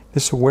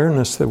this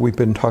awareness that we've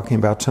been talking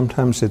about,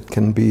 sometimes it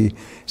can be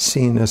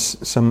seen as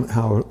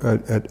somehow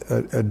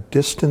a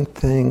distant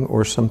thing,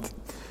 or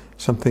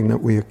something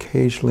that we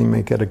occasionally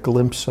may get a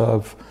glimpse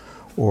of,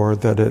 or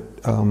that it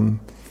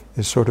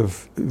is sort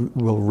of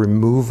will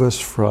remove us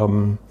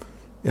from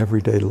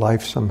everyday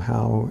life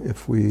somehow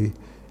if we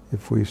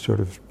sort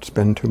of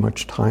spend too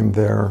much time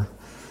there,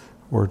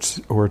 or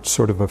it's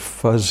sort of a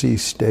fuzzy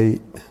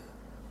state,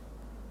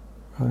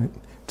 right?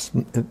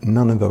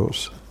 None of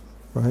those,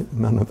 right?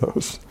 None of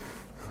those.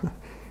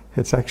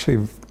 It's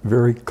actually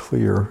very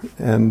clear,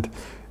 and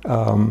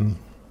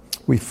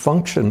we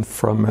function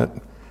from it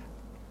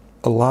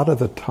a lot of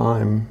the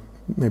time,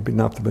 maybe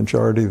not the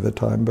majority of the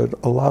time, but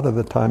a lot of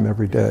the time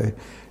every day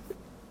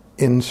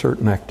in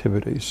certain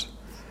activities.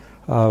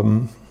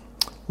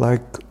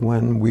 Like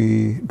when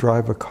we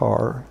drive a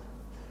car.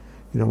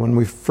 When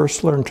we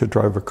first learned to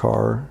drive a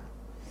car,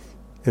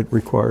 it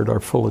required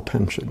our full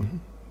attention,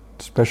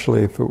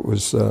 especially if it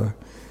was not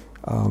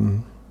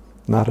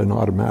an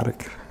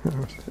automatic.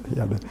 You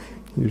had to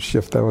use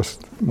shift, that was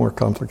more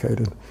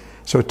complicated.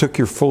 So it took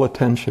your full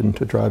attention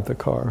to drive the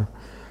car.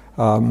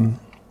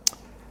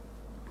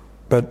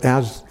 But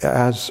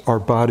as our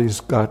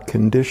bodies got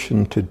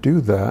conditioned to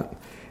do that,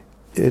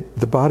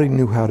 the body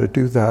knew how to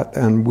do that,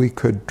 and we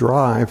could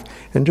drive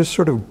and just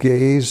sort of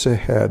gaze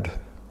ahead,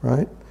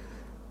 right?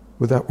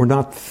 We're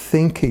not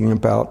thinking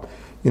about,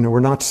 we're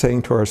not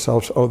saying to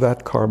ourselves, oh,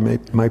 that car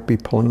might be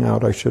pulling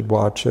out, I should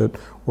watch it,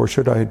 or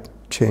should I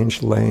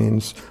change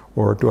lanes,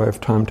 or do I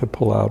have time to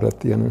pull out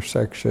at the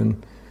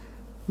intersection?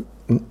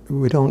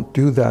 We don't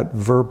do that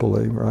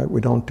verbally, right?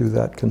 We don't do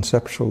that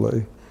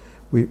conceptually.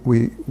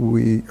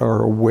 We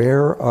are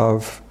aware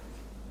of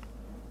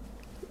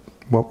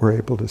what we're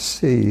able to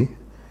see,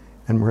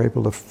 and we're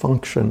able to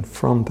function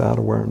from that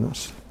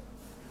awareness.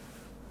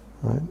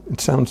 Right? It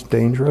sounds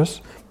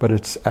dangerous, but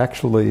it's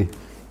actually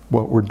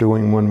what we're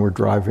doing when we're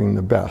driving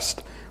the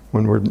best.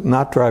 When we're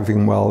not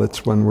driving well,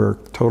 it's when we're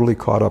totally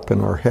caught up in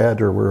our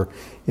head, or we're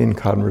in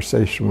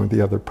conversation with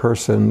the other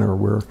person, or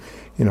we're,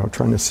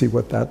 trying to see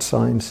what that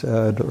sign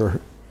said,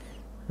 or,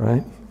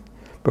 right?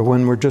 But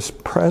when we're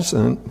just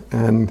present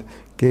and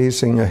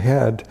gazing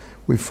ahead,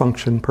 we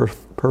function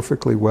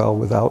perfectly well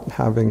without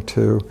having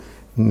to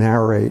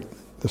narrate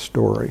the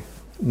story,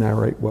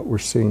 narrate what we're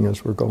seeing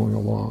as we're going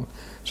along.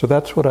 So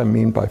that's what I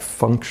mean by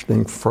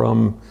functioning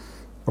from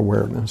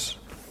awareness,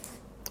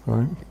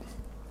 right?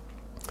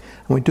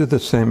 And we do the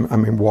same,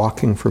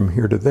 walking from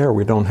here to there,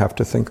 we don't have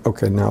to think,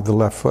 okay, now the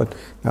left foot,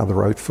 now the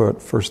right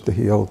foot, first the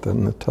heel,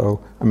 then the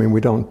toe. We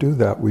don't do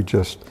that.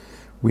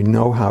 We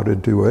know how to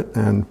do it,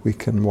 and we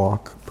can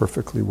walk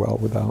perfectly well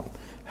without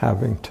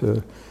having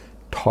to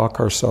talk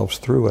ourselves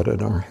through it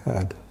in our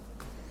head.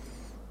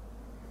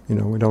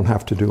 We don't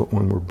have to do it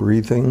when we're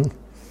breathing.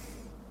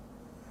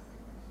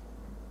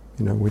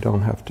 We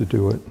don't have to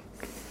do it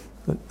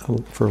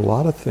for a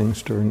lot of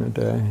things during the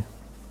day.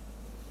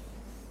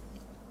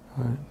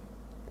 Right?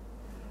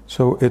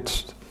 So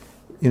it's,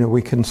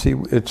 we can see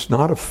it's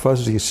not a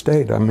fuzzy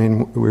state.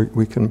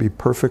 We can be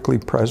perfectly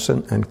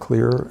present and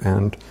clear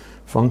and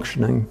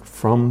functioning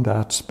from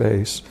that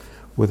space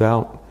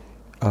without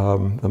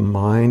the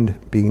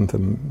mind being the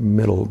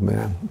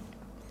middleman,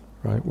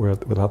 right?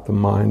 Without the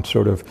mind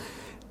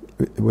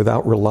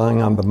without relying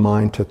on the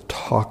mind to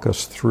talk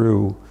us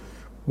through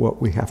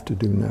what we have to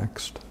do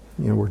next.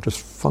 We're just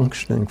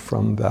functioning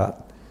from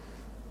that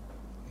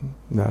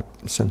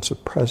sense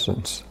of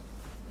presence,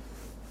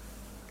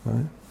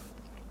 right?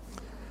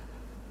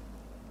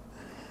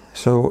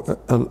 So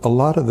a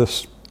lot of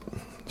this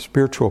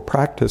spiritual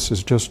practice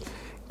is just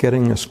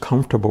getting us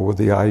comfortable with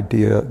the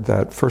idea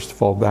that, first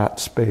of all, that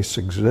space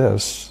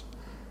exists,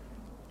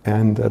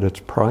 and that it's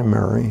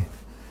primary,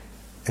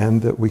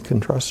 and that we can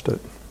trust it.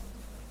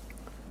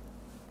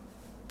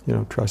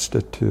 Trust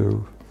it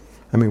to,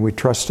 we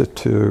trust it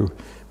to,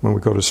 when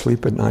we go to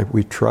sleep at night,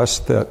 we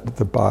trust that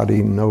the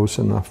body knows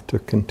enough to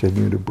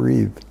continue to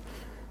breathe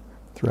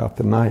throughout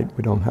the night.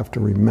 We don't have to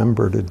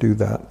remember to do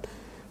that.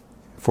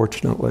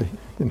 Fortunately,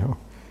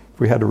 if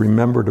we had to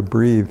remember to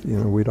breathe,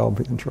 we'd all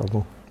be in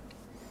trouble.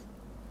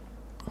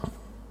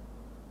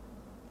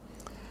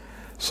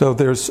 So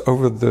there's,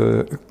 over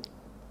the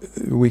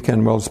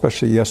weekend, well,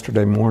 especially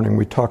yesterday morning,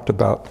 we talked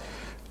about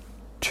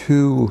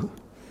two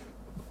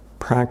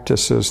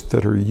practices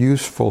that are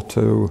useful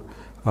to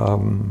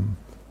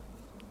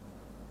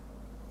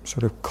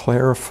sort of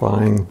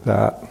clarifying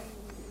that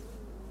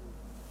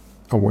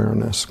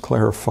awareness,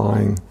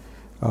 clarifying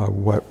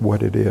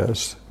what it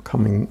is,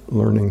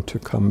 learning to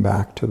come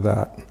back to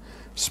that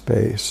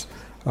space.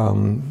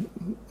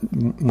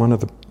 One of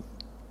the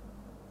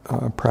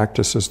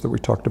practices that we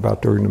talked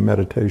about during the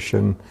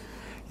meditation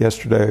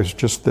yesterday is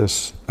just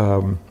this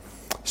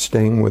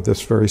staying with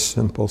this very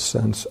simple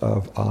sense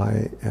of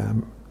I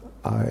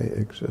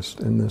exist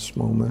in this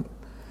moment,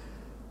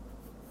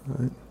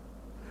 right?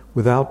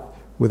 Without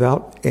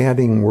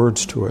adding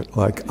words to it,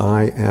 like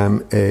I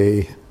am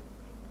a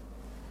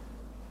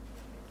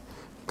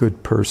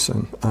good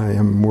person, I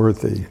am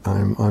worthy, I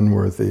am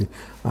unworthy,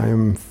 I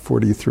am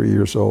 43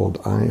 years old,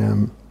 I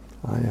am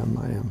I am,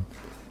 I am.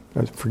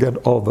 Forget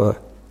all the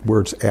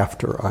words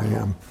after I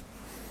am.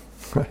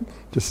 Right?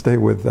 Just stay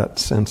with that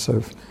sense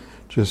of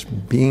just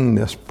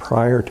beingness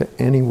prior to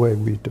any way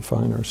we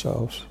define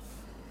ourselves.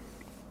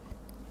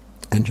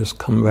 And just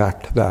come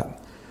back to that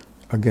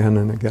again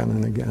and again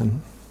and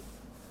again.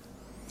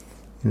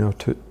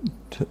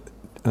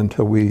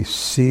 Until we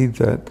see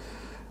that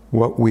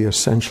what we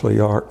essentially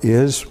are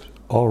is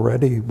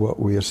already what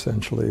we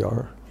essentially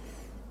are.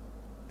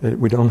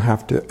 We don't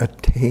have to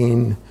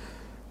attain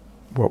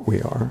what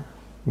we are.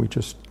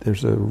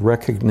 There's a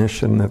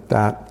recognition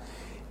that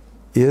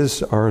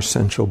is our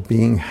essential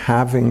being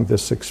having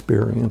this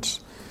experience.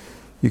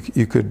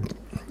 You could,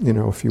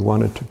 if you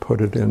wanted to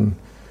put it in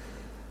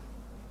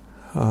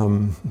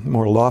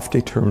more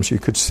lofty terms, you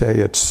could say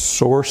it's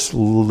source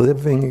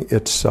living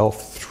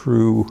itself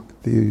through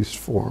these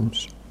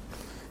forms,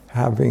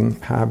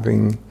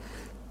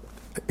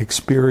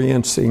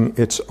 experiencing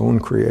its own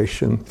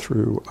creation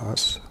through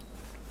us.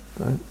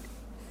 Right?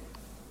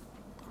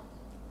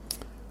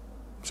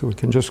 So we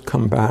can just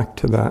come back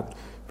to that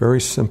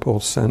very simple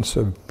sense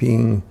of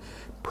being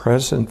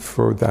present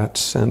for that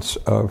sense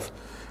of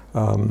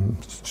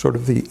sort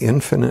of the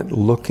infinite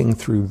looking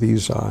through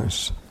these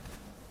eyes.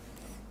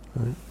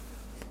 Right?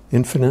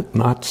 Infinite,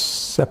 not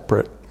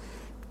separate,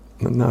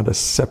 not a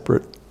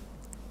separate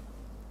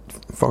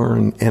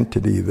foreign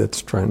entity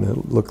that's trying to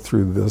look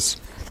through this,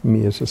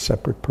 me as a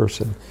separate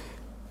person.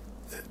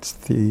 It's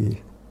the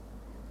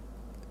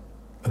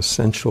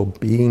essential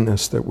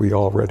beingness that we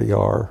already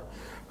are,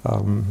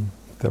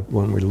 that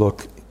when we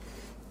look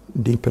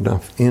deep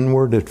enough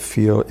inward,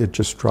 it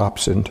just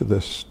drops into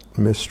this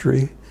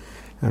mystery,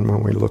 and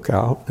when we look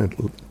out, it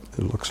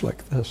looks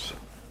like this.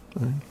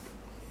 Right?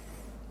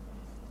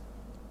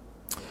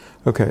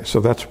 Okay, so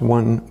that's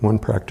one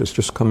practice,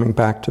 just coming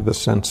back to the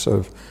sense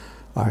of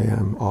I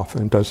am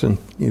often.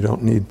 You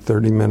don't need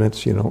 30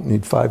 minutes, you don't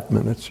need 5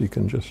 minutes, you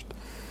can just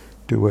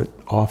do it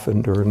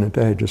often during the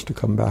day just to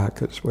come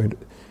back. It's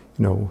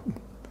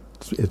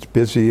it's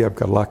busy, I've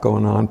got a lot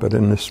going on, but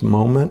in this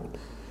moment,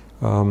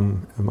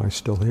 am I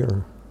still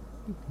here?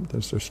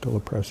 Is there still a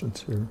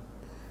presence here?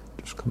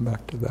 Just come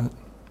back to that.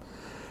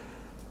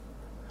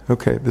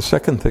 Okay, the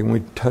second thing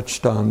we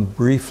touched on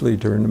briefly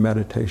during the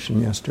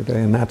meditation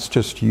yesterday, and that's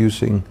just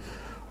using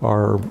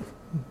our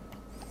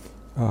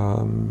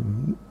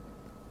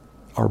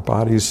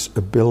body's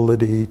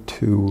ability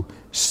to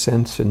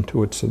sense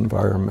into its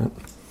environment.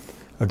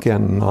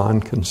 Again,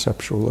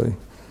 non-conceptually.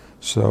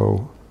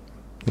 So,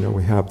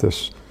 we have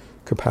this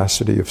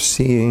capacity of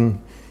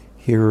seeing,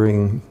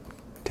 hearing,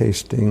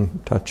 tasting,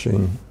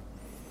 touching,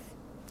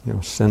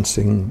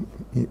 sensing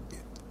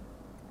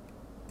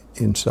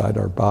inside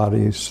our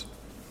bodies,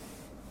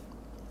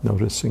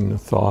 noticing the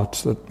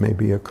thoughts that may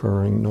be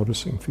occurring,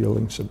 noticing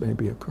feelings that may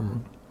be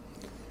occurring.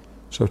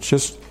 So it's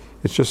just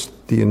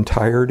the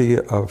entirety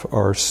of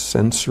our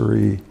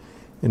sensory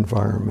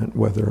environment,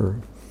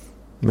 whether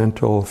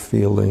mental,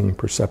 feeling,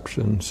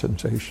 perception,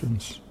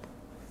 sensations.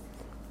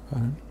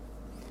 Right?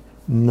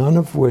 None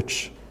of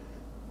which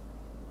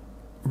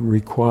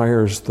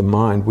requires the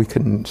mind. We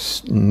can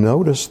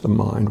notice the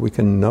mind, we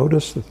can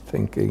notice the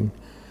thinking,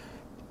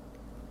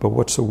 but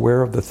what's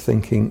aware of the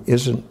thinking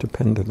isn't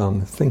dependent on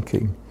the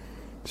thinking.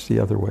 It's the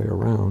other way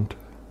around.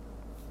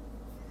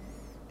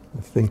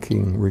 The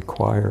thinking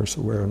requires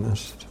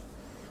awareness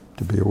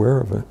to be aware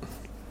of it.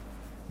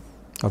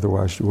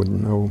 Otherwise you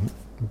wouldn't know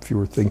if you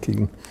were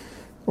thinking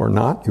or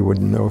not. You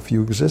wouldn't know if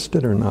you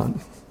existed or not.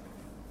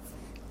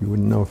 You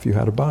wouldn't know if you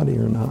had a body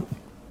or not.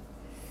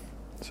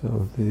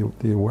 So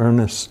the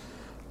awareness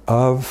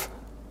of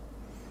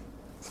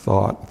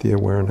thought, the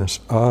awareness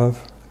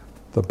of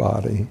the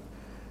body,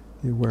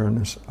 the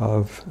awareness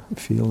of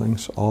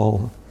feelings,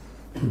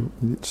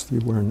 it's the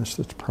awareness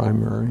that's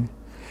primary.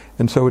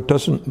 And so it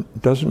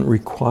doesn't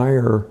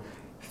require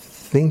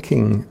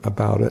thinking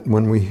about it.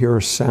 When we hear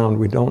a sound,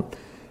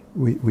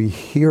 we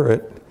hear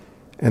it,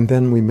 and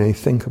then we may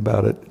think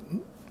about it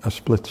a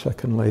split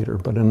second later.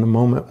 But in the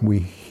moment we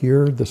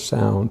hear the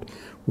sound,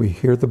 we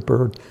hear the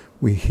bird,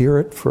 we hear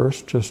it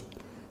first just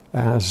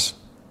as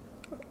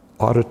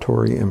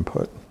auditory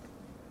input,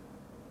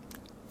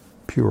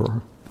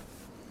 pure.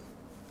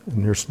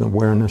 And there's an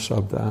awareness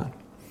of that.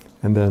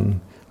 And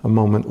then a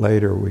moment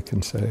later we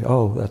can say,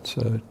 oh, that's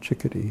a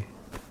chickadee.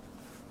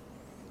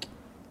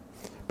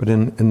 But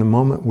in the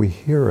moment we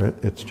hear it,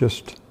 it's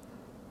just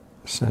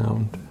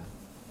sound.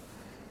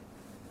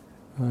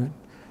 Right?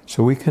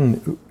 So we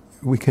can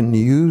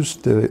use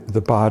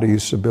the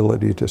body's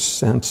ability to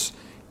sense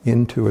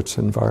into its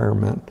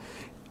environment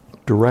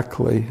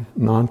directly,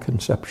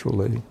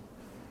 non-conceptually,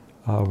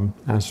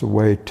 as a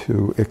way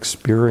to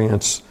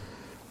experience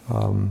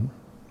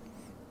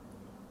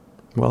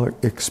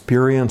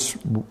experience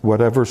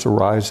whatever's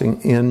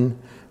arising in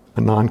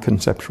a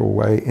non-conceptual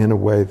way, in a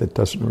way that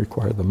doesn't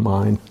require the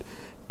mind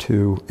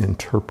to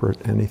interpret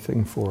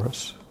anything for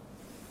us.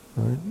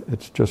 Right?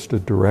 It's just a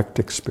direct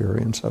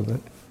experience of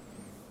it.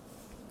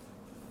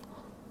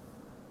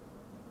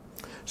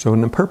 So,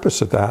 and the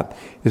purpose of that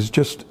is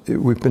just,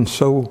 we've been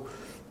so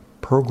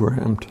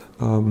programmed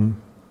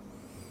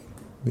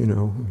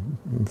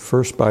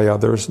first by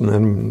others, and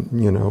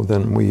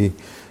then we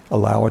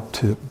allow it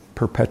to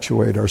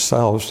perpetuate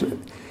ourselves,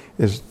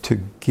 is to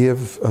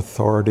give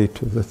authority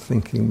to the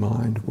thinking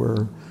mind,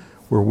 where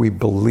we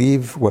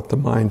believe what the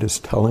mind is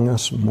telling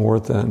us more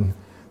than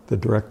the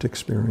direct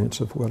experience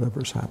of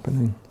whatever's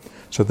happening.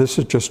 So this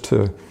is just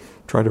to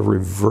try to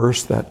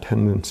reverse that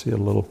tendency a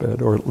little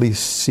bit, or at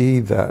least see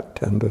that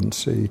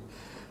tendency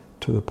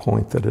to the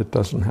point that it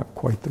doesn't have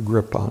quite the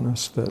grip on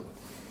us that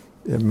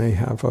it may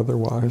have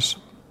otherwise.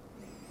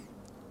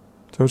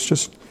 So it's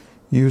just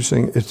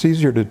it's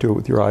easier to do it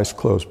with your eyes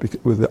closed,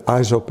 because with the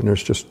eyes open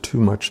there's just too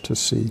much to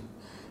see.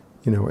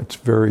 It's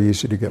very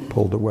easy to get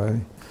pulled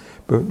away.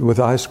 But with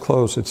eyes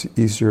closed, it's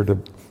easier to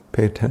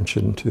pay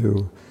attention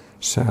to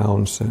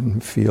sounds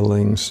and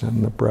feelings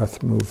and the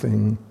breath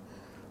moving,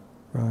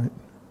 right?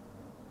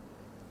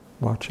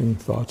 Watching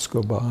thoughts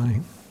go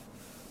by.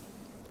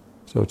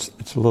 So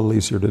it's a little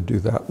easier to do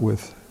that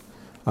with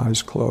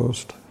eyes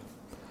closed.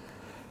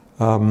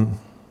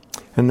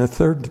 And the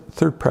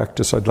third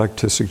practice I'd like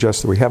to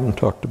suggest that we haven't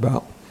talked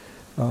about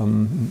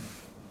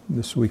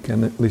this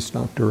weekend, at least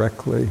not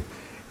directly,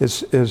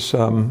 is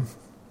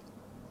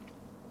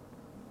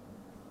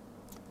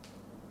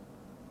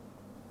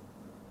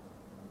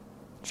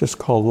just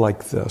called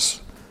like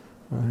this,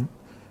 right?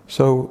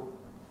 So,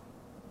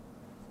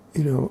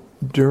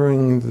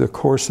 during the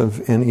course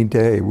of any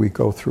day, we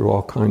go through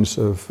all kinds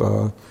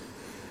of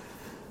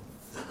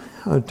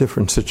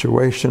different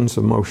situations,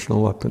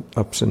 emotional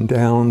ups and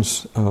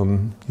downs,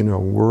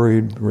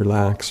 worried,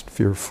 relaxed,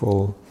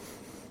 fearful,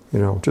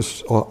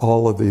 just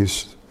all of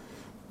these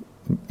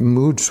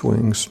mood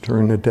swings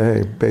during the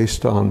day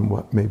based on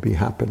what may be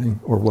happening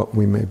or what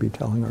we may be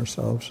telling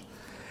ourselves.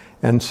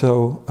 And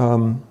so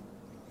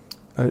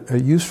a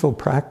useful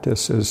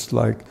practice is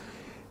like,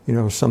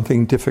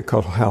 something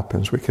difficult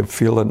happens. We can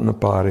feel it in the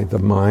body. The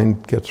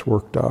mind gets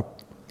worked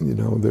up.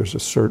 There's a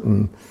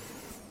certain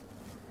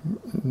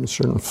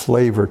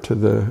flavor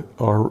to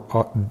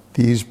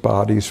these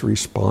bodies'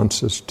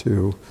 responses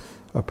to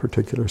a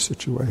particular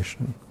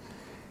situation.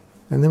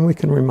 And then we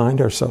can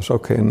remind ourselves,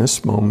 okay, in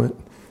this moment,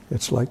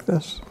 it's like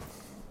this,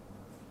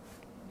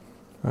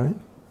 right?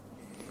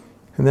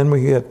 And then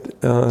we get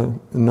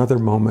another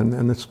moment,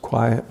 and it's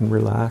quiet and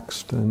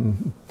relaxed,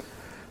 and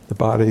the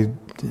body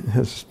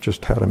has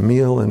just had a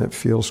meal, and it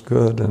feels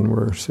good, and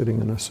we're sitting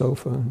in a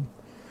sofa.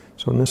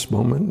 So in this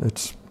moment,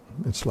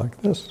 it's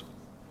like this.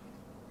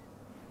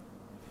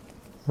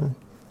 Right?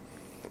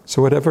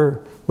 So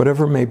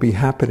whatever may be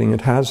happening,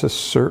 it has a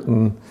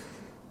certain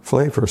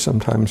flavor.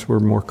 Sometimes we're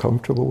more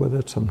comfortable with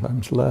it,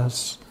 sometimes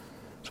less.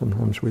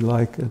 Sometimes we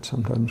like it,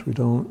 sometimes we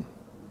don't.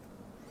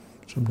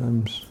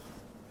 Sometimes,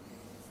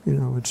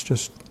 it's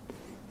just,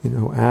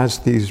 as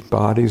these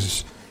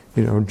bodies,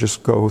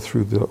 just go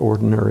through the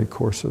ordinary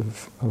course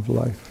of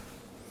life.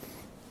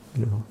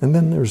 And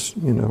then there's,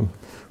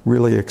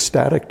 really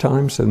ecstatic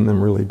times and then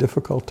really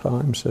difficult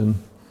times. And,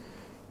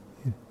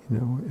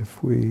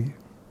 if we,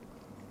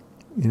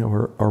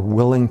 are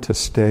willing to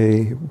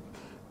stay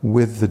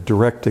with the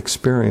direct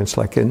experience,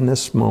 like in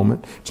this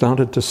moment, it's not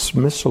a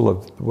dismissal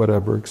of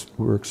whatever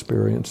we're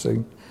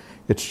experiencing.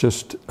 It's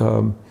just,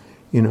 an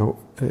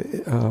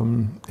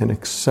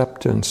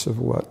acceptance of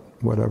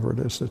whatever it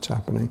is that's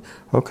happening.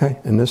 Okay,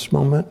 in this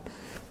moment,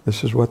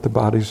 this is what the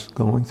body's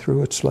going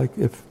through. It's like,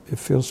 it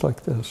feels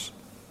like this.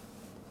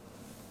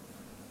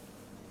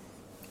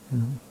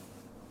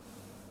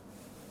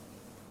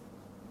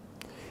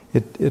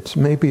 It's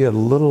maybe a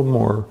little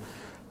more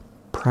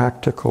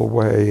practical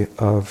way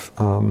of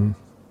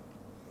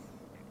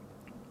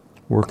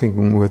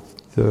working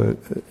with the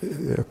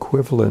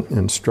equivalent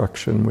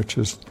instruction, which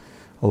is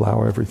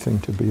allow everything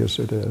to be as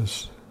it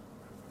is.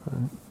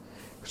 Right?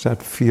 Because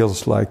that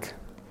feels like,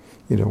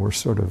 we're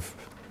sort of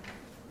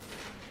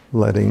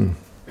letting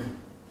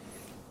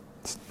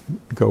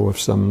go of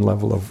some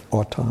level of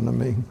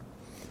autonomy.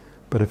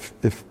 But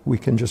if we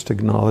can just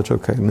acknowledge,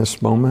 okay, in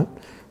this moment,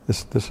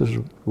 this is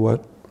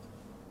what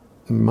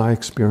my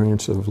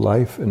experience of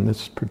life in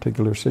this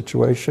particular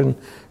situation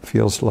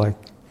feels like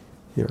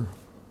here.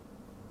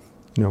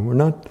 We're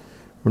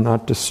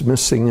not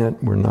dismissing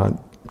it, we're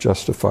not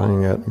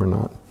justifying it,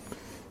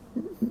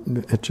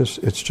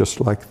 it's just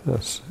like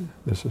this.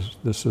 This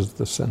is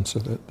the sense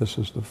of it, this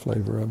is the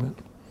flavor of it.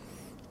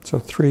 So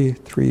three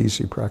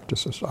easy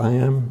practices. I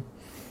am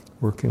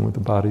working with the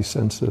body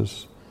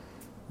senses,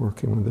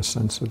 working with the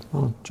sense of,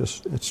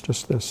 it's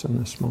just this in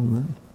this moment.